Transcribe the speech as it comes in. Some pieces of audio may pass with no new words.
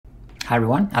Hi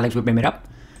everyone, Alex with BIMitUp.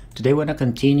 Today we're going to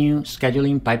continue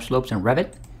scheduling pipe slopes in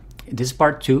Revit. This is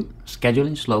part 2,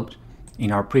 scheduling slopes.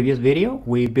 In our previous video,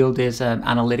 we built this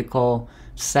analytical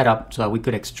setup so that we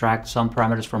could extract some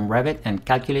parameters from Revit and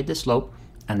calculate the slope.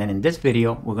 And then in this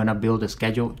video, we're going to build a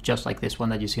schedule just like this one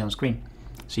that you see on screen.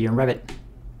 See you in Revit.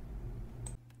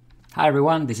 Hi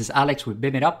everyone, this is Alex with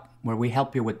BIMitUp, where we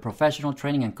help you with professional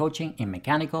training and coaching in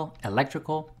mechanical,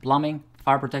 electrical, plumbing,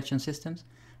 fire protection systems,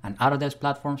 and Autodesk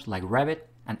platforms like Revit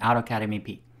and AutoCAD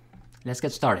MEP. Let's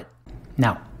get started.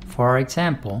 Now, for our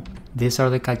example, these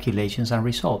are the calculations and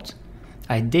results.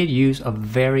 I did use a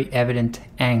very evident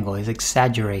angle. It's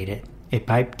exaggerated. A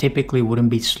pipe typically wouldn't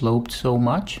be sloped so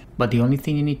much, but the only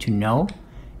thing you need to know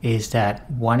is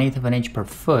that 1/8 of an inch per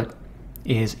foot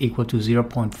is equal to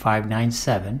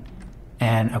 0.597,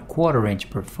 and 1/4 inch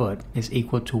per foot is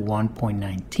equal to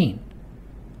 1.19.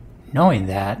 Knowing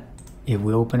that, if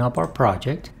we open up our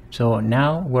project, so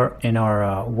now we're in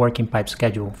our working pipe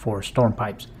schedule for storm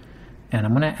pipes, and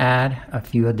I'm going to add a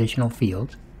few additional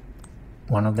fields.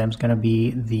 One of them is going to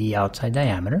be the outside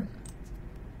diameter.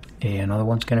 Another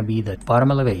one's going to be the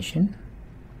bottom elevation.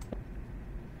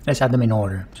 Let's add them in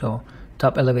order. So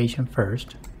top elevation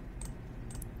first,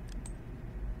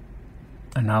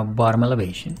 and now bottom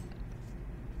elevation.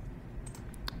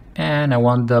 And I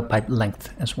want the pipe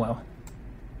length as well.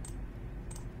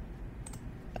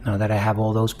 Now that I have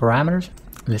all those parameters,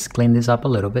 let's clean this up a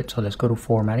little bit. So let's go to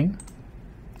formatting,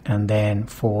 and then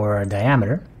for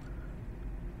diameter,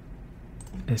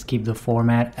 let's keep the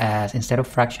format as, instead of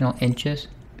fractional inches,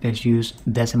 let's use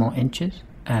decimal inches,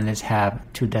 and let's have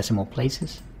 2 decimal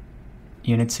places.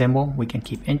 Unit symbol, we can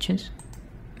keep inches.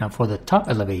 Now for the top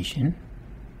elevation,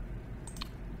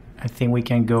 I think we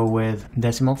can go with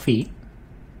decimal feet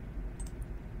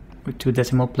with 2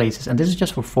 decimal places, and this is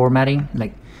just for formatting.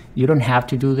 Like, you don't have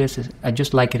to do this. I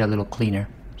just like it a little cleaner.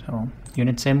 So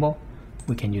unit symbol,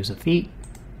 we can use the feet.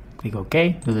 Click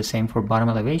OK. Do the same for bottom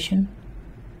elevation.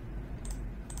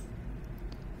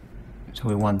 So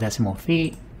we want decimal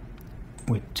feet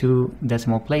with 2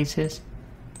 decimal places,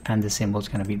 and the symbol is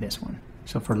going to be this one.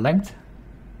 So for length,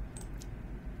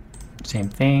 same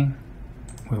thing.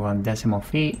 We want decimal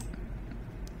feet,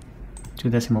 2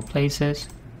 decimal places,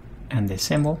 and the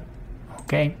symbol.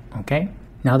 Okay, okay.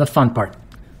 Now the fun part.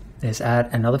 Let's add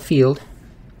another field,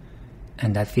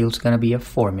 and that field's going to be a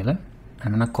formula.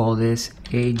 I'm going to call this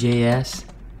AJS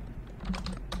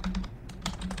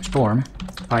storm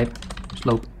pipe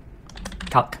slope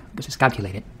calc, because it's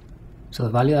calculated. So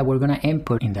the value that we're going to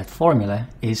input in that formula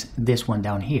is this one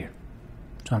down here.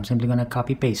 So I'm simply going to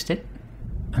copy paste it,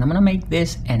 and I'm going to make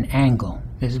this an angle.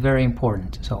 This is very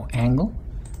important. So angle,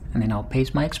 and then I'll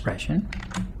paste my expression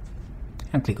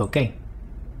and click OK.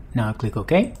 Now I click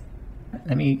OK.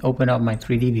 Let me open up my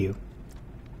 3D view.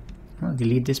 I'm going to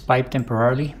delete this pipe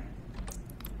temporarily.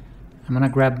 I'm going to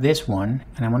grab this one,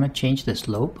 and I'm going to change the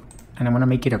slope, and I'm going to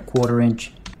make it 1/4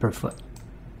 inch per foot.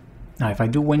 Now if I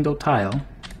do window tile,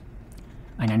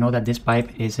 and I know that this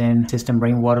pipe is in system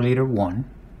brain water leader 1,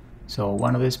 so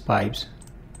one of these pipes,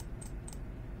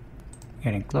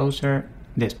 getting closer,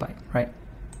 this pipe, right?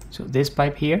 So this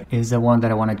pipe here is the one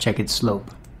that I want to check its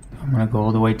slope. I'm going to go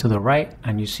all the way to the right,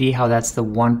 and you see how that's the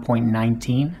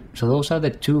 1.19. So those are the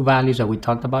 2 values that we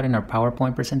talked about in our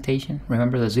PowerPoint presentation.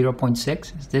 Remember, the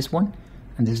 0.6 is this one,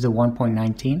 and this is the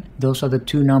 1.19. Those are the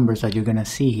 2 numbers that you're going to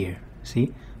see here.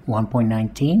 See,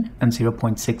 1.19 and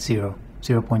 0.60,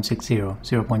 0.60,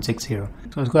 0.60.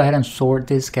 So let's go ahead and sort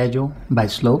this schedule by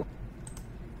slope.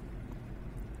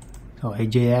 So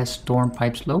AJS storm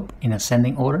pipe slope in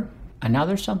ascending order. And now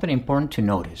there's something important to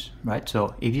notice, right?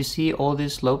 So if you see all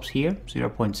these slopes here,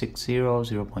 0.60,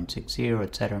 0.60,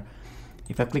 etc.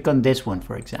 If I click on this one,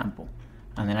 for example,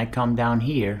 and then I come down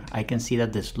here, I can see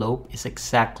that the slope is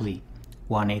exactly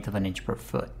 1/8 of an inch per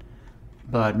foot.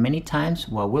 But many times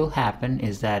what will happen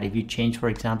is that if you change, for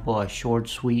example, a short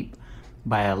sweep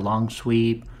by a long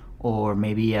sweep, or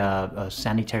maybe a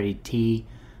sanitary T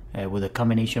with a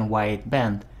combination wide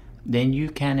bend, then you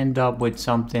can end up with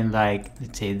something like,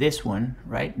 let's say this one,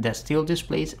 right? That still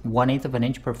displays 1/8 of an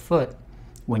inch per foot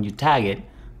when you tag it,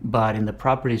 but in the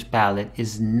properties palette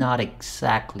is not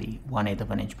exactly 1/8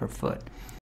 of an inch per foot.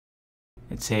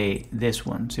 Let's say this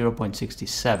one,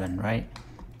 0.67, right?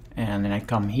 And then I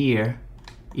come here,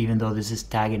 even though this is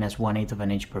tagging as 1/8 of an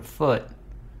inch per foot,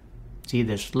 see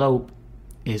the slope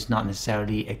is not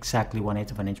necessarily exactly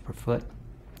 1/8 of an inch per foot.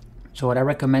 So what I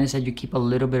recommend is that you keep a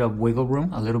little bit of wiggle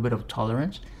room, a little bit of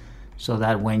tolerance, so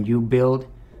that when you build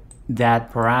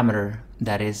that parameter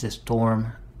that is the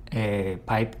storm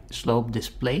pipe slope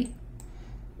display.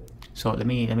 So let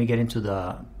me get into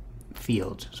the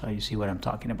fields so you see what I'm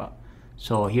talking about.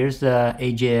 So here's the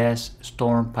AJS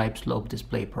storm pipe slope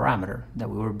display parameter that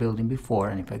we were building before.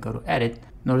 And if I go to edit,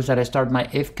 notice that I start my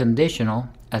if conditional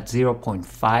at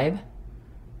 0.5.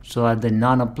 So that the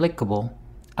non-applicable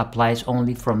applies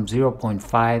only from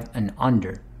 0.5 and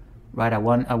under, right? I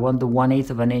want the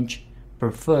 1/8 of an inch per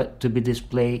foot to be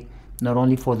displayed not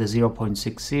only for the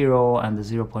 0.60 and the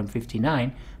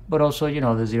 0.59, but also, you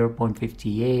know, the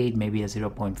 0.58, maybe a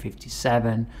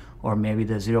 0.57, or maybe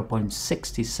the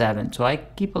 0.67. So I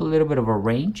keep a little bit of a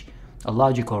range, a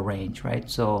logical range, right?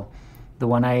 So the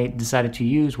one I decided to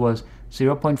use was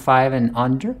 0.5 and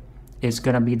under is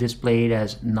going to be displayed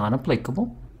as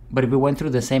non-applicable. But if we went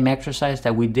through the same exercise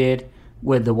that we did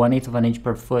with the 1/8 of an inch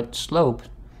per foot slope,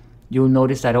 you'll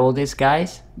notice that all these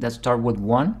guys that start with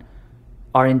 1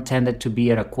 are intended to be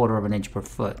at 1/4 of an inch per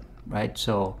foot, right?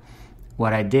 So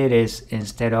what I did is,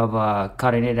 instead of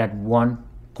cutting it at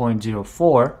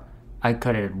 1.04, I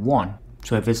cut it at 1.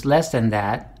 So if it's less than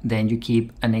that, then you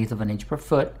keep 1/8 of an inch per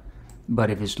foot. But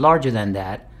if it's larger than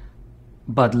that,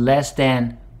 but less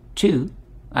than 2,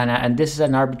 and this is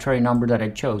an arbitrary number that I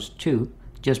chose, 2,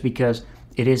 just because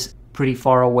it is pretty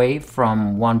far away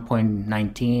from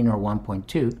 1.19 or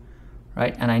 1.2,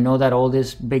 right? And I know that all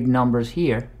these big numbers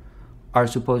here are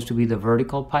supposed to be the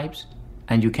vertical pipes,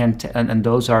 and you can and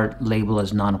those are labeled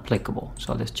as non-applicable.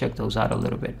 So let's check those out a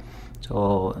little bit.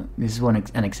 So this is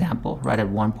an example, right, at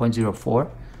 1.04.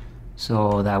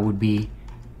 So that would be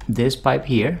this pipe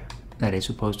here that is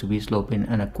supposed to be sloping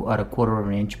at 1/4 of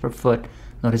an inch per foot.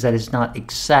 Notice that it's not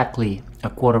exactly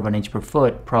 1/4 of an inch per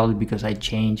foot, probably because I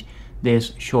changed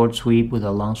this short sweep with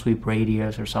a long sweep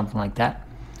radius or something like that.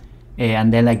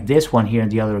 And then like this one here in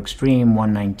the other extreme,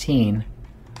 119,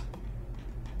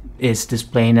 is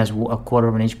displaying as 1/4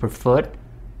 of an inch per foot.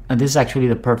 And this is actually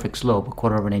the perfect slope,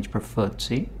 1/4 of an inch per foot,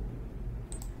 see?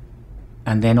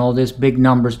 And then all these big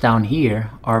numbers down here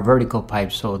are vertical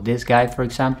pipes. So this guy, for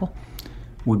example,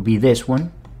 would be this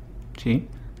one, see?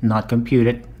 Not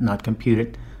computed, not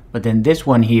computed. But then this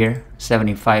one here,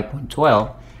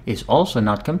 75.12, is also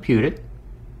not computed,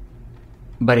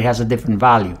 but it has a different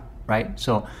value, right?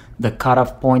 So the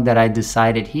cutoff point that I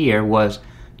decided here was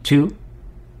 2,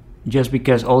 just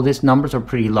because all these numbers are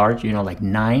pretty large, you know, like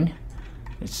 9.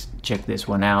 Let's check this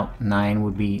one out. 9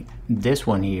 would be this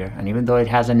one here. And even though it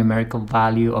has a numerical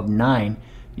value of 9,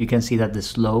 you can see that the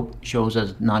slope shows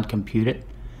as not computed.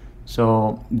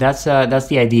 So that's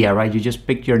the idea, right? You just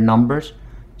pick your numbers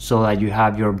so that you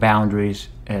have your boundaries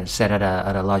set at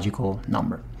a logical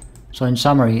number. So in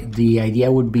summary, the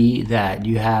idea would be that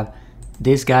you have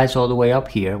these guys all the way up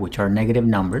here, which are negative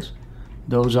numbers.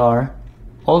 Those are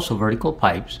also vertical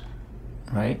pipes,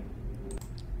 right?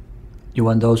 You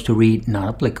want those to read not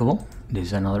applicable. This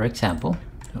is another example.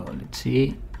 So let's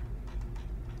see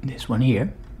this one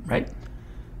here, right?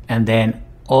 And then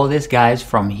all these guys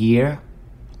from here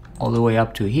all the way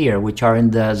up to here, which are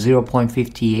in the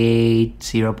 0.58,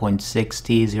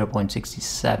 0.60,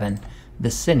 0.67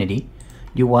 vicinity,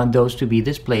 you want those to be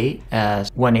displayed as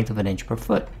 1/8 of an inch per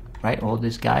foot, right? All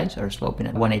these guys are sloping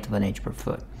at 1/8 of an inch per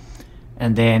foot.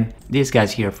 And then these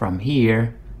guys here from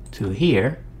here to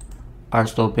here are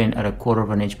sloping at 1/4 of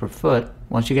an inch per foot.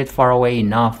 Once you get far away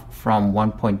enough from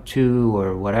 1.2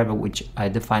 or whatever, which I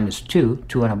define as 2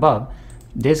 and above,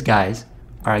 these guys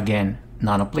are again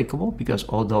non-applicable because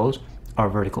all those are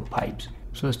vertical pipes.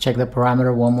 So let's check the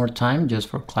parameter one more time just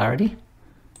for clarity.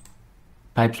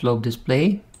 Pipe slope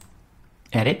display,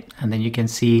 edit, and then you can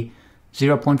see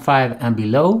 0.5 and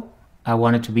below, I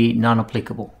want it to be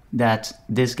non-applicable. That's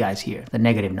this guys here, the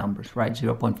negative numbers, right?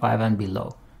 0.5 and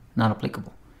below,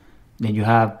 non-applicable. Then you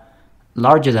have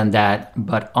larger than that,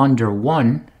 but under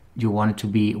 1, you want it to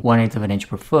be 1/8 of an inch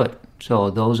per foot. So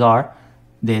those are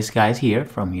these guys here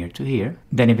from here to here.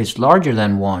 Then if it's larger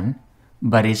than 1,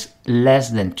 but it's less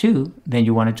than 2, then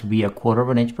you want it to be 1/4 of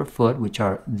an inch per foot, which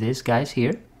are these guys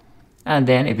here. And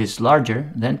then if it's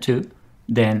larger than 2,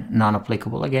 then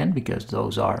non-applicable again, because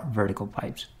those are vertical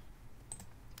pipes.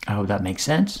 I hope that makes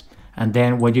sense. And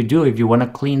then what you do, if you want to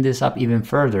clean this up even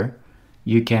further,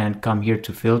 you can come here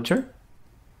to filter,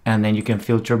 and then you can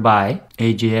filter by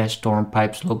AJS storm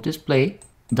pipe slope display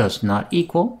does not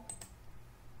equal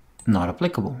not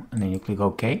applicable, and then you click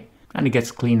OK, and it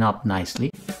gets cleaned up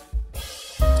nicely.